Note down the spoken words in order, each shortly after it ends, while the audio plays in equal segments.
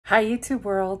Hi YouTube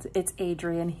world, it's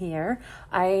Adrienne here.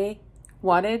 I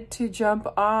wanted to jump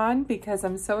on because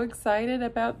I'm so excited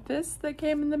about this that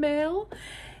came in the mail.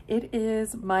 It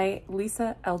is my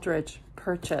Lisa Eldridge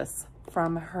purchase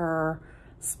from her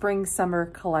spring summer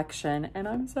collection and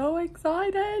I'm so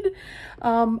excited.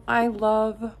 I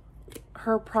love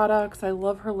her products. I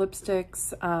love her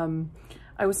lipsticks.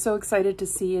 I was so excited to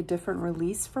see a different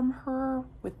release from her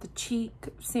with the cheek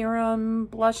serum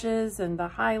blushes and the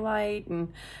highlight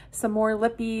and some more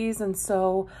lippies. And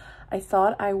so I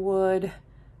thought I would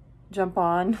jump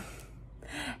on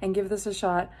and give this a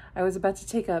shot. I was about to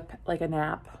take up like a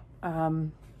nap. I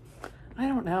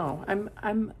don't know.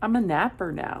 I'm a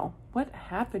napper now. What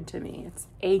happened to me? It's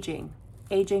aging.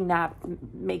 Aging nap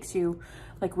makes you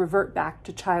like revert back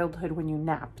to childhood when you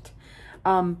napped.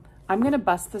 I'm gonna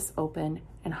bust this open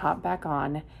and hop back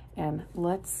on and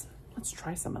let's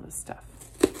try some of this stuff.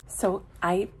 So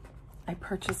I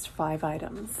purchased 5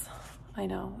 items. I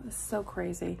know, it's so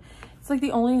crazy. It's like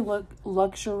the only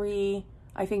luxury,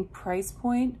 I think, price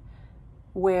point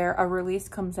where a release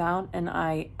comes out and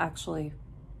I actually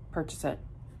purchase it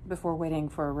before waiting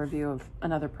for a review of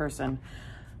another person.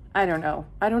 I don't know.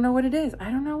 I don't know what it is. I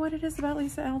don't know what it is about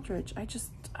Lisa Eldridge.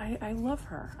 I love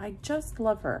her. I just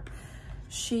love her.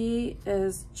 She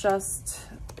is just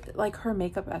like, her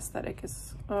makeup aesthetic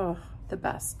is the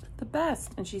best.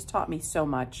 And she's taught me so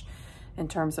much in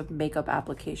terms of makeup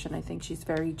application. I think she's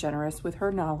very generous with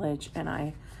her knowledge and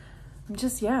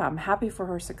I'm happy for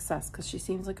her success because she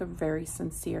seems like a very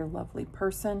sincere, lovely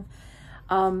person.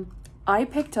 I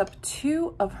picked up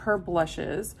 2 of her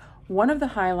blushes, 1 of the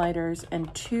highlighters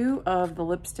and 2 of the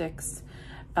lipsticks,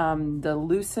 the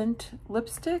Lucent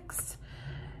lipsticks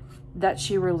that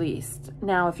she released.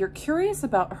 Now, if you're curious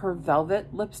about her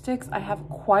velvet lipsticks, I have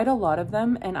quite a lot of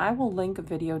them and I will link a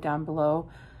video down below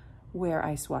where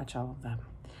I swatch all of them.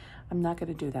 I'm not going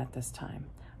to do that this time.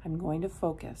 I'm going to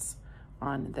focus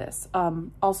on this.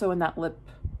 Also in that lip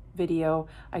video,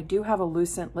 I do have a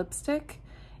Lucent lipstick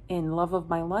in Love of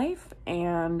My Life,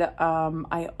 and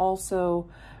I also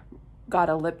got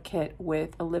a lip kit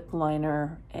with a lip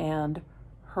liner and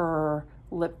her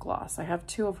lip gloss. I have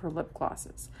 2 of her lip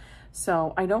glosses.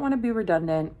 So I don't want to be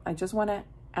redundant. I just want to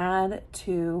add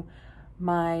to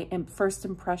my first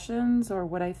impressions or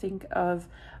what I think of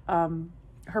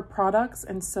her products.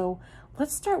 And so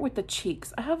let's start with the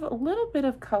cheeks. I have a little bit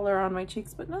of color on my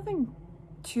cheeks, but nothing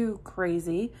too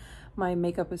crazy. My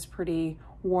makeup is pretty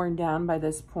worn down by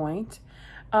this point.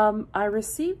 I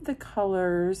received the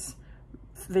colors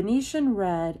Venetian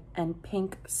Red and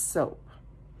Pink Soap.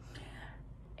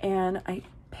 And I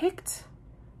picked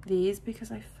these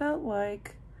because I felt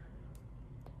like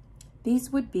these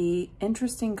would be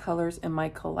interesting colors in my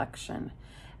collection.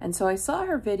 And so I saw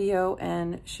her video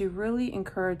and she really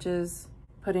encourages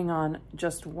putting on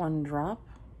just 1 drop.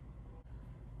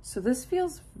 So this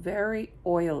feels very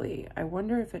oily. I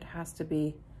wonder if it has to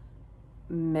be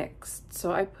mixed.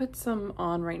 So I put some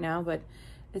on right now, but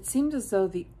it seemed as though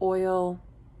the oil,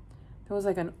 there was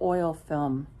like an oil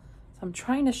film. I'm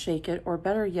trying to shake it, or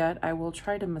better yet, I will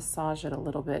try to massage it a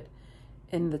little bit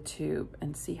in the tube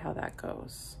and see how that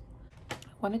goes. I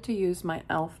wanted to use my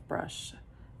e.l.f. brush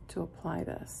to apply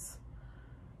this.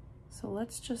 So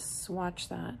let's just swatch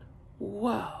that.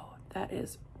 Whoa, that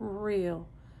is real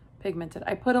pigmented.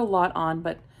 I put a lot on,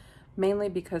 but mainly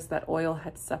because that oil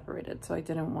had separated, so I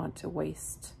didn't want to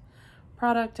waste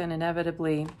product, and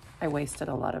inevitably I wasted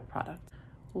a lot of product.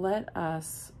 Let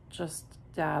us just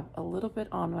dab a little bit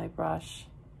on my brush.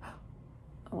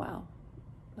 Wow,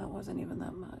 that wasn't even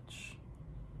that much.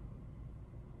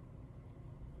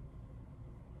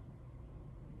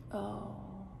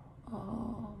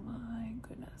 Oh my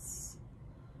goodness.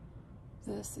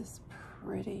 This is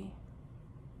pretty.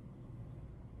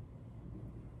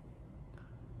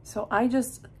 So I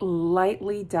just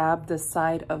lightly dabbed the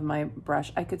side of my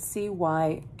brush. I could see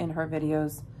why in her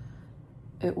videos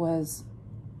it was,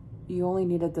 you only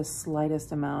needed the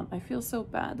slightest amount. I feel so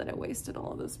bad that I wasted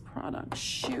all of this product.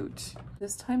 Shoot.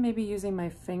 This time maybe using my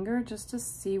finger just to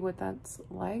see what that's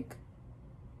like.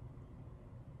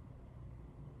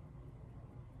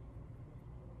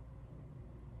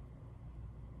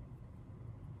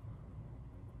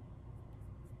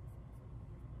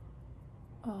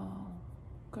 Oh,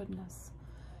 goodness.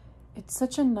 It's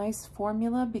such a nice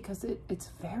formula because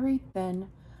it's very thin,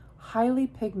 highly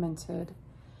pigmented.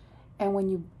 And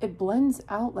when it blends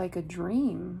out like a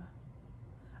dream.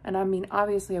 And I mean,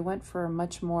 obviously I went for a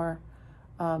much more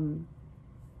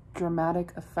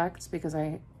dramatic effects because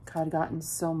I had gotten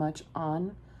so much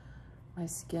on my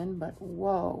skin, but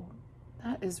whoa,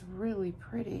 that is really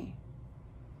pretty.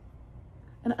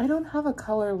 And I don't have a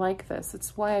color like this.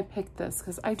 It's why I picked this,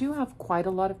 because I do have quite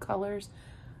a lot of colors.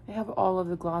 I have all of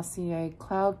the Glossier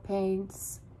cloud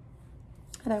paints,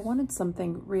 and I wanted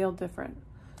something real different.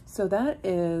 So that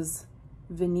is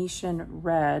Venetian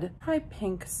Red. Try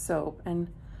pink soap, and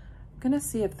I'm gonna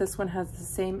see if this one has the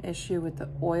same issue with the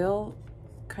oil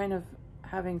kind of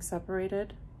having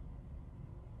separated.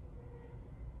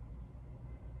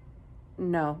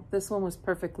 No, this one was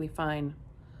perfectly fine.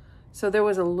 So there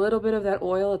was a little bit of that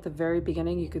oil at the very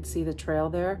beginning. You could see the trail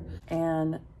there.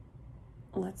 And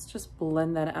let's just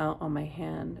blend that out on my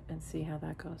hand and see how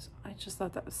that goes. I just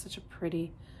thought that was such a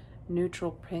pretty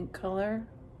neutral pink color.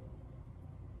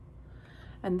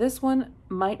 And this one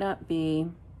might not be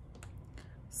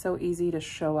so easy to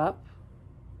show up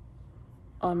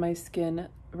on my skin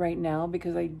right now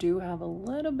because I do have a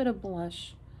little bit of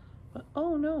blush, but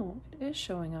oh no, it is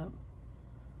showing up.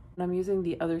 And I'm using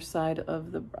the other side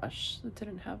of the brush that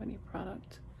didn't have any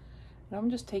product. And I'm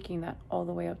just taking that all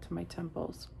the way up to my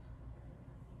temples.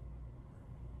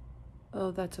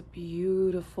 Oh, that's a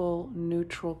beautiful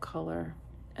neutral color.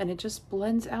 And it just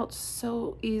blends out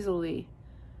so easily.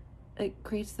 It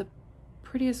creates the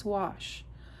prettiest wash.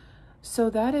 So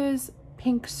that is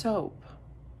pink soap.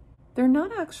 They're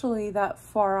not actually that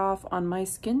far off on my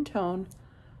skin tone.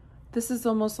 This is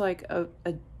almost like a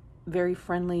very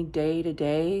friendly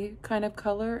day-to-day kind of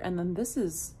color, and then this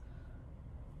is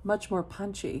much more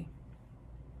punchy.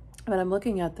 But I'm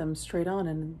looking at them straight on,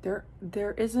 and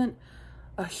there isn't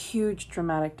a huge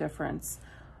dramatic difference,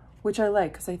 which I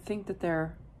like because I think that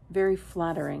they're very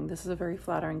flattering. This is a very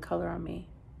flattering color on me.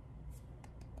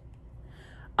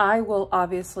 I will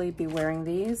obviously be wearing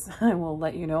these. I will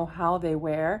let you know how they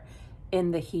wear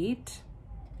in the heat,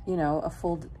 you know, a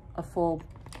full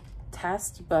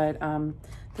test, but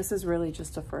this is really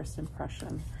just a first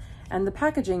impression. And the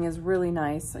packaging is really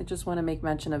nice. I just want to make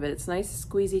mention of it. It's a nice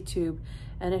squeezy tube,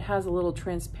 and it has a little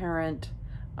transparent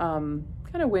kind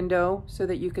of window so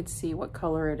that you could see what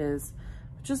color it is.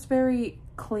 Just very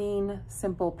clean,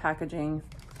 simple packaging.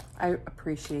 I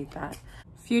appreciate that.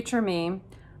 Future me,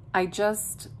 I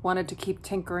just wanted to keep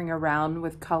tinkering around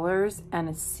with colors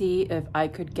and see if I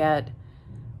could get,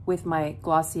 with my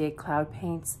Glossier cloud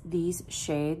paints, these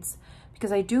shades,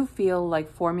 because I do feel like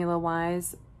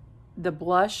formula-wise, the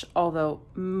blush, although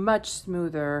much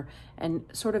smoother and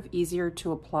sort of easier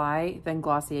to apply than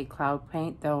Glossier cloud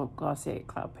paint, though Glossier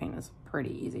cloud paint is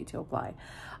pretty easy to apply.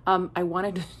 I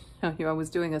wanted to show you, I was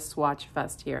doing a swatch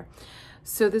fest here.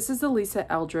 So this is the Lisa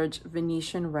Eldridge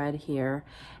Venetian Red here,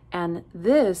 and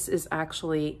this is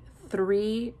actually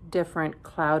 3 different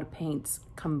cloud paints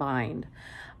combined.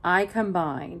 I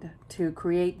combined to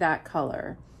create that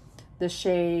color the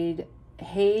shade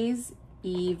Haze,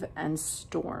 Eve, and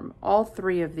Storm. All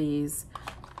 3 of these,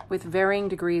 with varying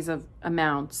degrees of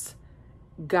amounts,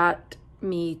 got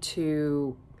me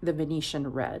to the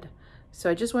Venetian Red. So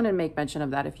I just wanted to make mention of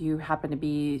that if you happen to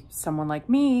be someone like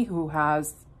me who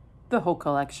has the whole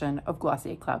collection of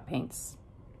Glossier cloud paints.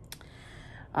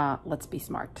 Let's be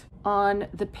smart. On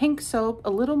the pink soap, a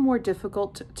little more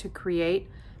difficult to create.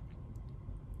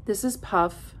 This is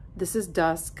Puff, this is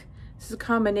Dusk. This is a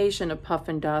combination of Puff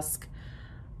and Dusk.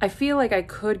 I feel like I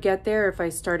could get there if I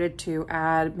started to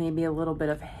add maybe a little bit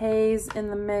of haze in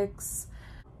the mix.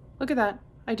 Look at that,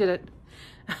 I did it.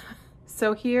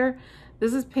 So here,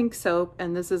 this is pink soap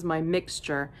and this is my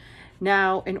mixture.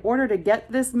 Now, in order to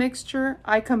get this mixture,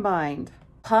 I combined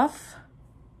Puff,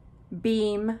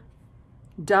 Beam,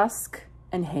 Dusk,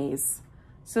 and Haze.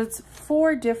 So it's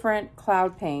 4 different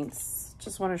cloud paints.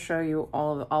 Just want to show you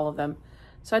all of them.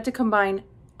 So I had to combine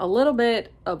a little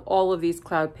bit of all of these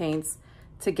cloud paints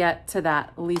to get to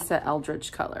that Lisa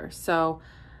Eldridge color. So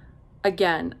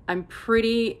again, I'm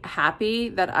pretty happy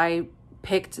that I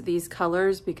picked these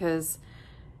colors because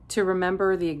to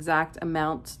remember the exact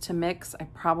amount to mix, I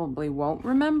probably won't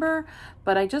remember,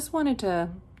 but I just wanted to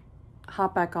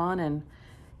hop back on and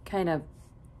kind of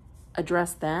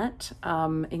address that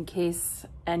in case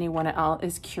anyone else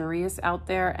is curious out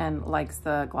there and likes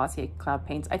the Glossier cloud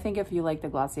paints. I think if you like the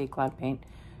Glossier cloud paint,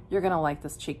 you're gonna like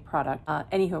this cheek product.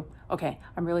 Anywho, okay,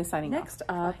 I'm really signing off. Next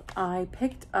up, I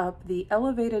picked up the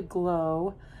Elevated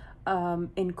Glow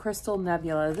in Crystal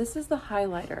Nebula. This is the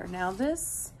highlighter. Now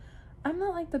this, I'm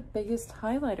not like the biggest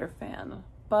highlighter fan,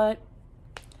 but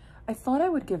I thought I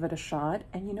would give it a shot.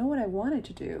 And you know what I wanted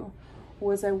to do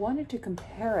was I wanted to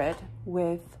compare it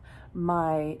with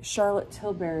my Charlotte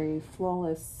Tilbury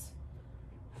Flawless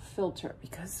filter,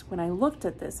 because when I looked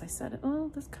at this, I said,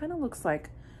 oh, this kind of looks like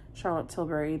Charlotte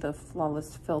Tilbury, the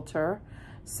Flawless filter.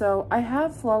 So I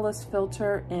have Flawless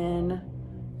filter in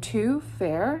 2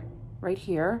 Fair right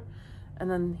here, And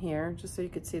then here, just so you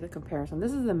could see the comparison.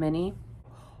 This is the mini.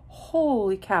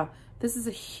 Holy cow. This is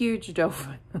a huge doe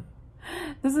foot.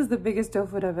 This is the biggest doe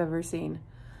foot I've ever seen.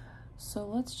 So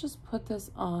let's just put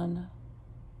this on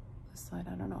this side.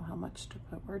 I don't know how much to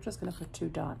put. We're just gonna put 2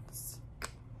 dots.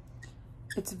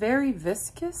 It's very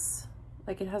viscous.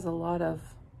 Like it has a lot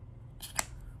of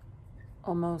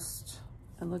almost,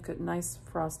 and look at nice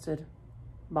frosted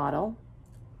bottle.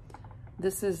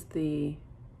 This is the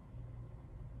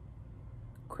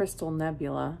Crystal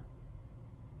Nebula.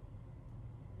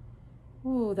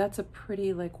 Ooh, that's a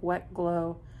pretty like wet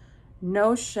glow.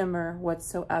 No shimmer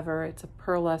whatsoever. It's a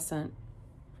pearlescent.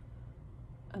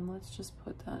 And let's just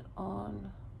put that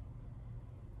on.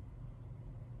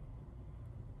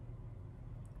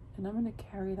 And I'm gonna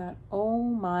carry that. Oh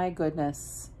my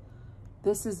goodness.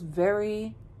 This is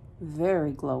very,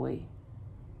 very glowy.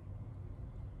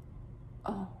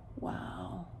 Oh,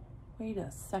 wow. Wait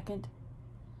a second.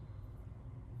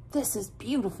 This is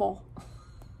beautiful.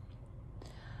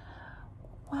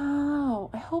 Wow,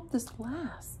 I hope this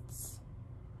lasts.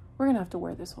 We're gonna have to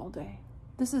wear this all day.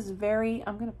 This is very,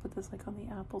 I'm gonna put this like on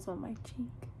the apples on my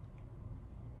cheek.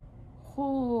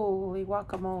 Holy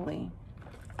guacamole.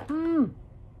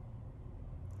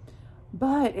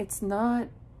 But it's not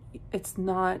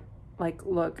like,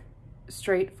 look,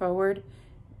 straightforward.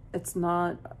 It's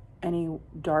not any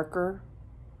darker.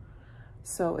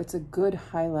 So it's a good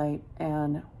highlight,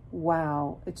 and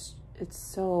wow, it's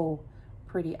so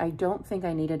pretty. I don't think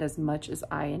I needed as much as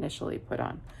I initially put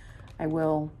on. I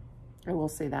will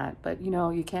say that, but you know,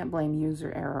 you can't blame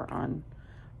user error on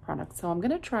products. So I'm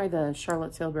gonna try the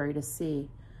Charlotte Tilbury to see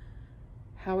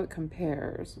how it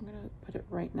compares. I'm gonna put it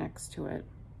right next to it.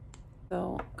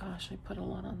 So, gosh, I put a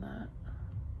lot on that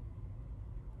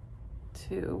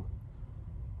too.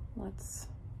 Let's,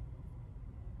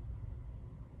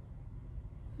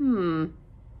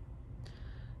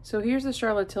 so here's the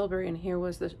Charlotte Tilbury, and here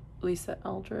was the Lisa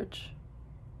Eldridge.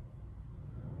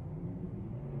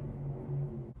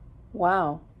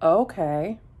 Wow,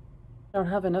 okay. I don't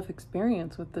have enough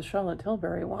experience with the Charlotte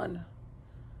Tilbury one,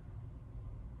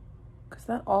 because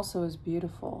that also is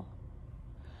beautiful.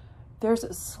 There's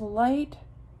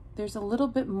a little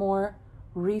bit more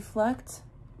reflect,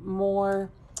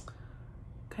 more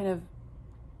kind of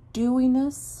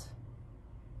dewiness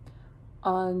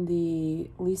on the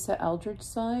Lisa Eldridge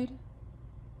side,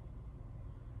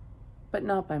 but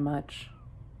not by much.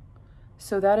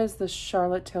 So that is the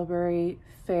Charlotte Tilbury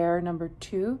Fair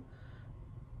 #2,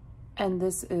 and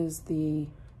this is the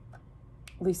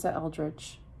Lisa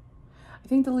Eldridge. I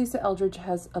think the Lisa Eldridge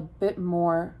has a bit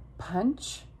more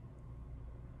punch,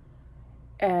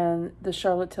 and the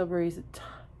Charlotte Tilbury is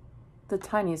the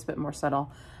tiniest bit more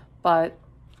subtle. But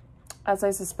as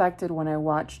I suspected when I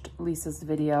watched Lisa's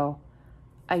video,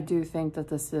 I do think that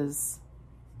this is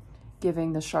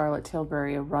giving the Charlotte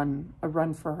Tilbury a run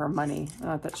for her money.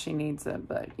 Not that she needs it,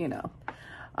 but you know.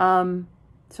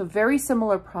 So very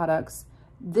similar products.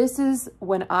 This is,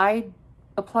 when I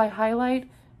apply highlight,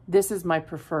 this is my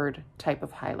preferred type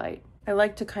of highlight. I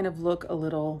like to kind of look a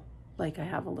little like I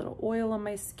have a little oil on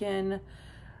my skin,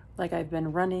 like I've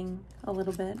been running a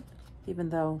little bit, even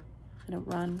though I don't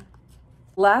run.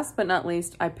 Last but not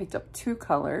least, I picked up 2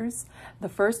 colors. The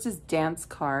first is Dance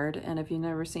Card, and if you've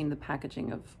never seen the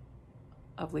packaging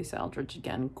of Lisa Eldridge,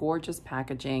 again, gorgeous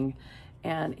packaging.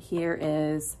 And here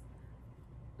is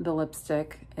the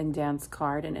lipstick in Dance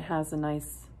Card, and it has a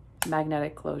nice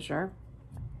magnetic closure.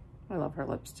 I love her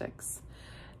lipsticks.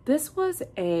 This was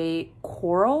a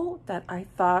coral that I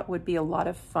thought would be a lot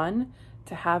of fun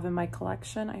to have in my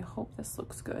collection. I hope this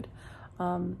looks good.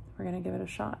 We're gonna give it a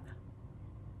shot.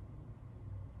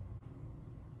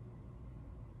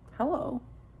 Hello.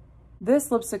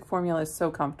 This lipstick formula is so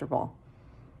comfortable.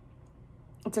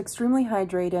 It's extremely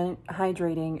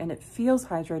hydrating, and it feels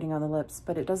hydrating on the lips,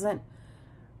 but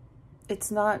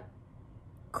it's not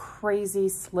crazy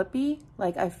slippy.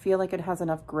 Like, I feel like it has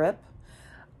enough grip.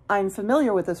 I'm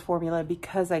familiar with this formula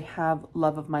because I have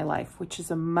Love of My Life, which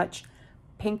is a much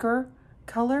pinker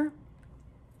color.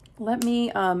 Let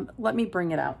me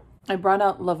bring it out. I brought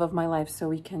out Love of My Life so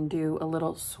we can do a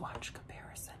little swatch comparison.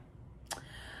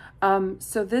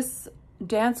 So this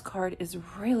Dance Card is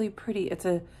really pretty. It's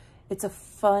a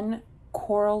fun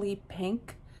corally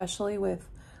pink, especially with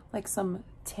like some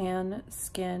tan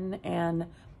skin and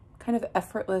kind of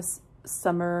effortless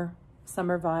summer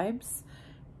vibes.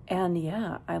 And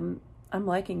yeah, I'm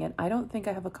liking it. I don't think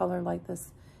I have a color like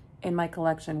this in my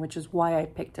collection, which is why I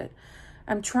picked it.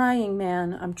 I'm trying,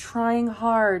 man. I'm trying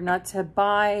hard not to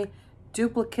buy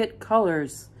duplicate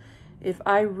colors. If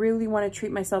I really want to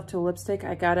treat myself to a lipstick,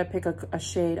 I gotta pick a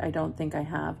shade I don't think I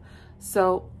have.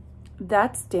 So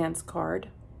that's Dance Card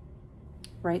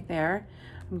right there.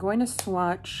 I'm going to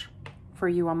swatch for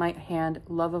you on my hand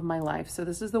Love of My Life. So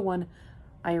this is the one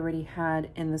I already had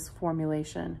in this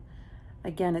formulation.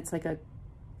 Again, it's like a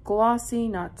glossy,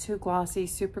 not too glossy,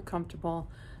 super comfortable.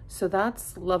 So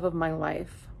that's Love of My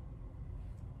Life.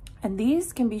 And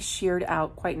these can be sheared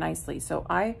out quite nicely. So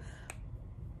I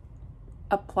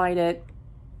applied it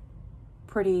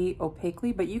pretty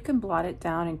opaquely, but you can blot it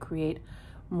down and create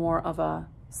more of a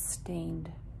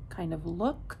stained kind of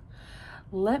look.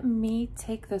 Let me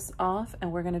take this off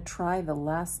and we're gonna try the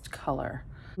last color.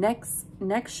 Next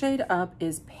shade up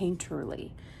is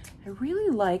Painterly. I really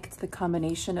liked the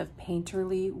combination of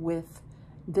Painterly with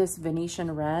this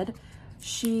Venetian red.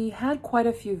 She had quite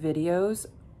a few videos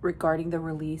regarding the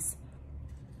release.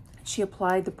 She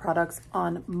applied the products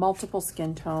on multiple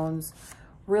skin tones,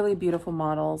 really beautiful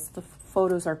models. The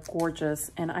photos are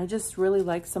gorgeous, and I just really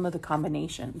like some of the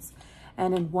combinations.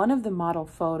 And in one of the model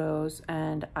photos,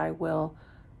 and I will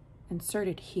insert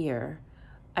it here,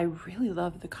 I really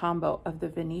love the combo of the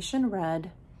Venetian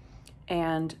red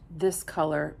and this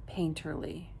color,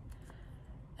 Painterly.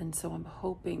 And so I'm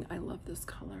hoping I love this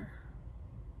color.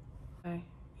 Okay.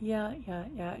 Yeah.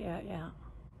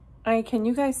 Can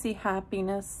you guys see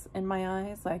happiness in my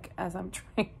eyes? Like as I'm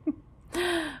trying,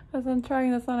 as I'm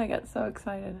trying this on, I get so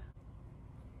excited.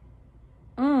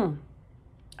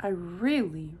 I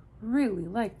really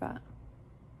like that.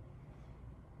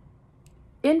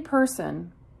 In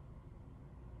person,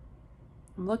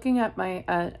 I'm looking at my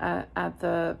at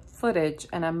the footage,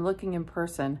 and I'm looking in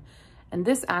person, and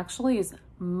this actually is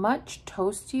much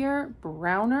toastier,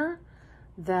 browner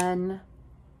than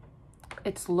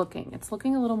it's looking. It's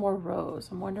looking a little more rose.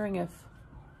 I'm wondering if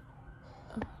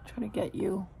I'm trying to get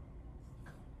you.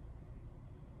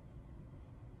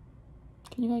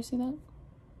 Can you guys see that?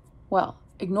 Well,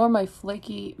 ignore my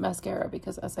flaky mascara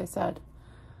because, as I said,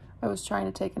 I was trying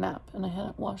to take a nap and I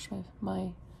hadn't washed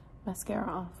my mascara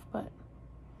off, but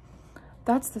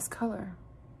that's this color.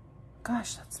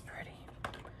 Gosh, that's pretty.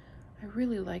 I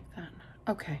really like that.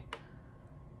 Okay.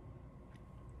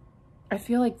 I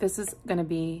feel like this is gonna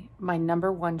be my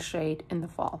 #1 shade in the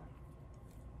fall.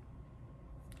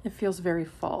 It feels very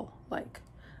fall-like.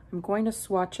 I'm going to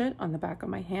swatch it on the back of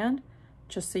my hand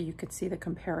just so you could see the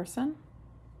comparison.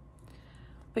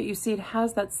 But you see it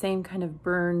has that same kind of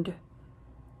burned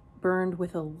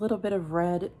with a little bit of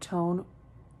red tone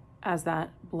as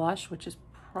that blush, which is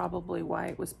probably why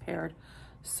it was paired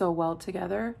so well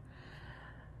together.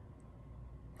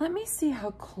 Let me see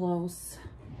how close.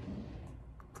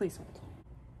 Please hold.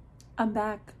 I'm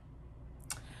back.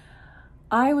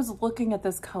 I was looking at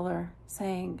this color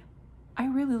saying, I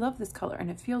really love this color and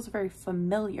it feels very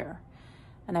familiar.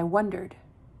 And I wondered,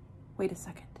 wait a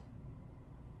second.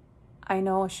 I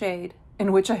know a shade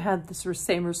in which I had this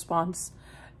same response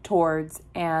towards,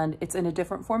 and it's in a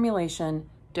different formulation,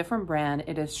 different brand.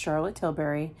 It is Charlotte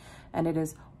Tilbury, and it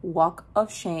is Walk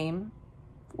of Shame,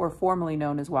 or formerly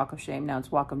known as Walk of Shame. Now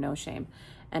it's Walk of No Shame.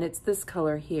 And it's this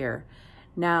color here.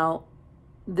 Now,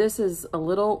 this is a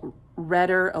little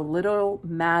redder, a little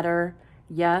matter,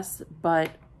 yes,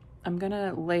 but I'm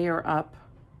gonna layer up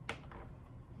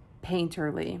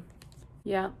Painterly.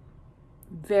 Yeah,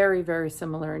 very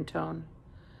similar in tone.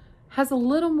 Has a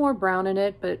little more brown in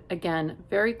it, but again,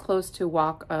 very close to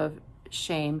Walk of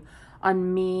Shame.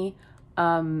 On me,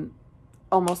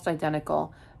 almost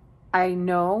identical. I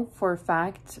know for a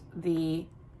fact the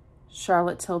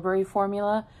Charlotte Tilbury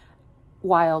formula,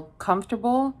 while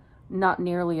comfortable, not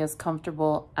nearly as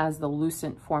comfortable as the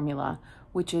Lucent formula,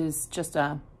 which is just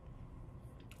a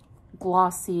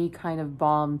glossy kind of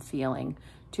balm feeling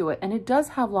to it. And it does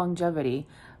have longevity.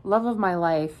 Love of My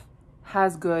Life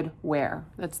has good wear.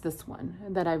 That's this one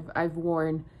that I've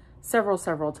worn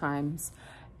several times.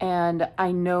 And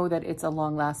I know that it's a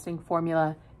long-lasting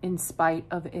formula in spite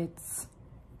of its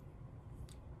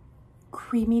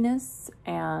creaminess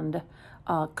and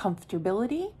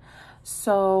comfortability.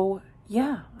 So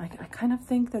yeah, I kind of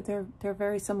think that they're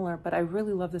very similar, but I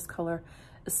really love this color,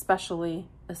 especially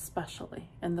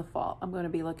in the fall. I'm going to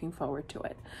be looking forward to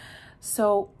it.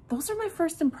 So those are my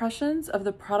first impressions of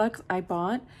the products I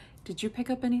bought. Did you pick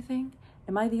up anything?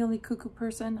 Am I the only cuckoo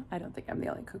person? I don't think I'm the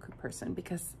only cuckoo person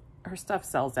because her stuff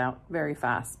sells out very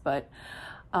fast, but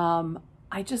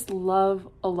I just love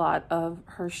a lot of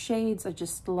her shades. I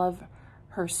just love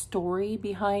her story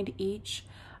behind each.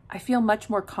 I feel much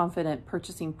more confident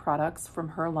purchasing products from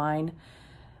her line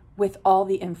with all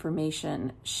the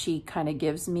information she kind of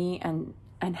gives me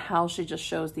and how she just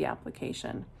shows the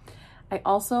application. I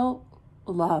also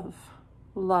love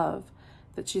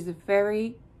that she's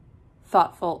very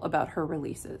thoughtful about her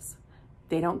releases.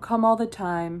 They don't come all the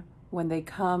time. when they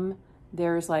come,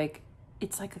 there's like,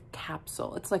 it's like a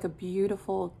capsule. It's like a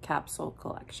beautiful capsule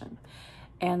collection.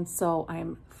 And so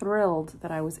I'm thrilled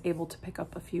that I was able to pick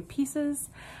up a few pieces,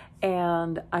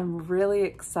 and I'm really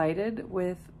excited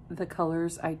with the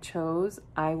colors I chose.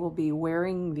 I will be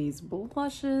wearing these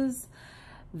blushes.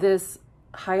 This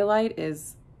highlight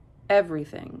is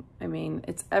everything. I mean,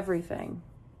 it's everything.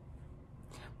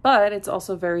 But it's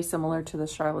also very similar to the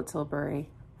Charlotte Tilbury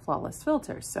Flawless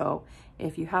Filter. So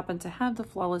if you happen to have the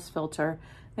Flawless Filter,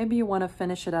 maybe you want to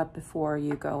finish it up before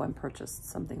you go and purchase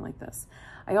something like this.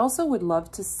 I also would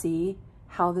love to see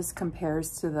how this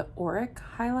compares to the Auric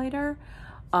highlighter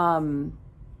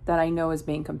that I know is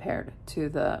being compared to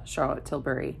the Charlotte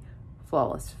Tilbury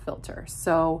Flawless Filter.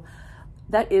 So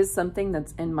that is something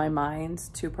that's in my mind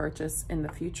to purchase in the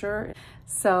future.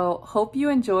 So hope you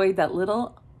enjoyed that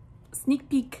little sneak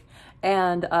peek,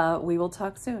 and we will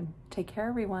talk soon. Take care,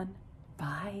 everyone.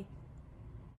 Bye.